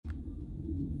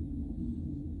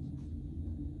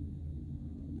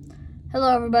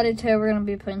Hello everybody, today we're going to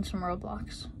be playing some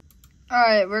Roblox.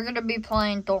 Alright, we're going to be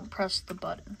playing Don't Press the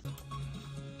Button.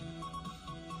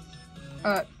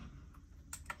 Alright.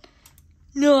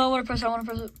 No, I want to press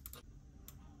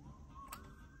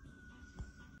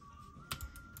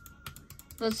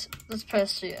it. Let's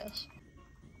press yes.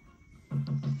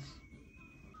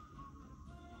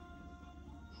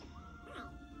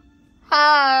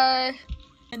 Hi!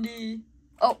 Andy.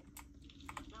 Oh.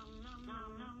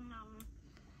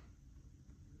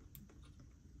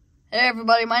 Hey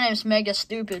everybody, my name's Mega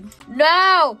Stupid.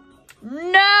 No!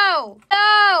 No!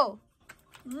 No!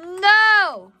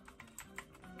 No!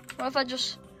 What if I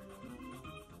just...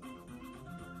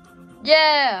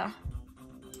 Yeah!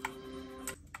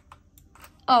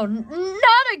 Oh,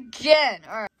 not again!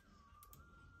 Alright.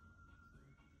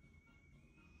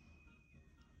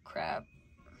 Crap.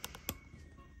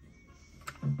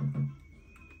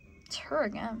 It's her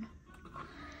again.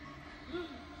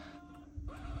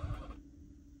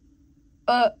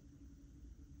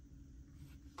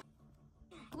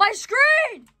 My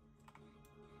screen!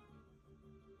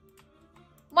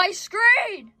 My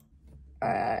screen!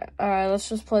 Alright, let's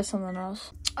just play something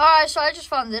else. Alright, so I just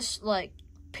found this, like,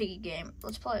 piggy game.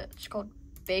 Let's play it. It's called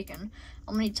Bacon.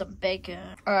 I'm gonna eat some bacon.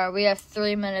 Alright, we have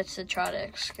 3 minutes to try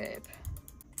to escape.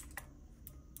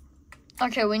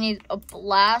 Okay, we need a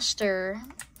blaster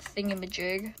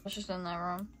thingamajig. Let's just in that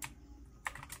room.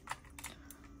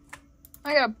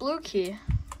 I got a blue key.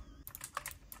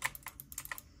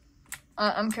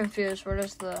 I'm confused. Where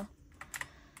does the...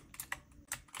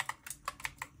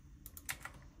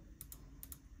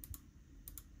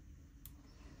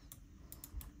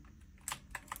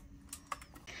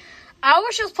 I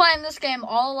was just playing this game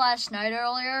all last night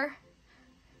earlier.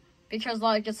 Because,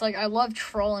 like, it's like, I love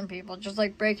trolling people. Just,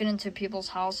 like, breaking into people's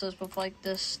houses with, like,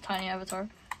 this tiny avatar.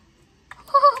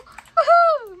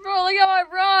 Bro, look how I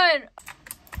run!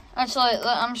 Actually,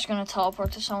 I'm just gonna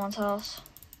teleport to someone's house.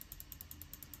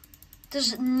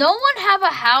 Does no one have a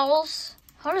house?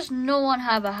 How does no one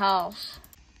have a house?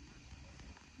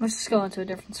 Let's just go into a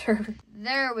different server.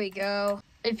 There we go.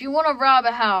 If you want to rob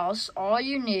a house, all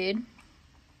you need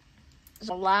is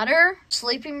a ladder,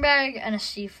 sleeping bag, and a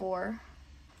C4.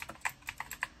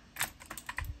 Is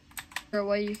there a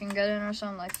way you can get in or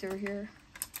something, like through here?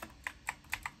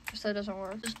 Guess that doesn't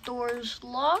work. This door's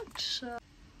locked, so...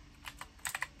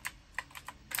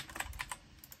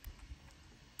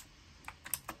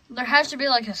 There has to be,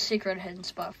 like, a secret hidden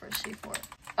spot for a C4.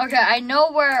 Okay, I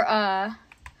know where,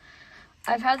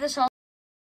 I've had this all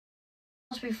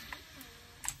before.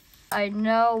 I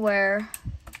know where.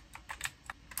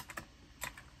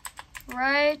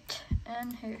 Right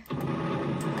in here. I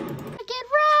get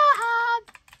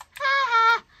robbed! Ha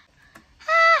ha!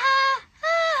 Ha ha!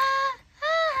 Ha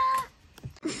ha!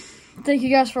 Thank you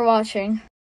guys for watching.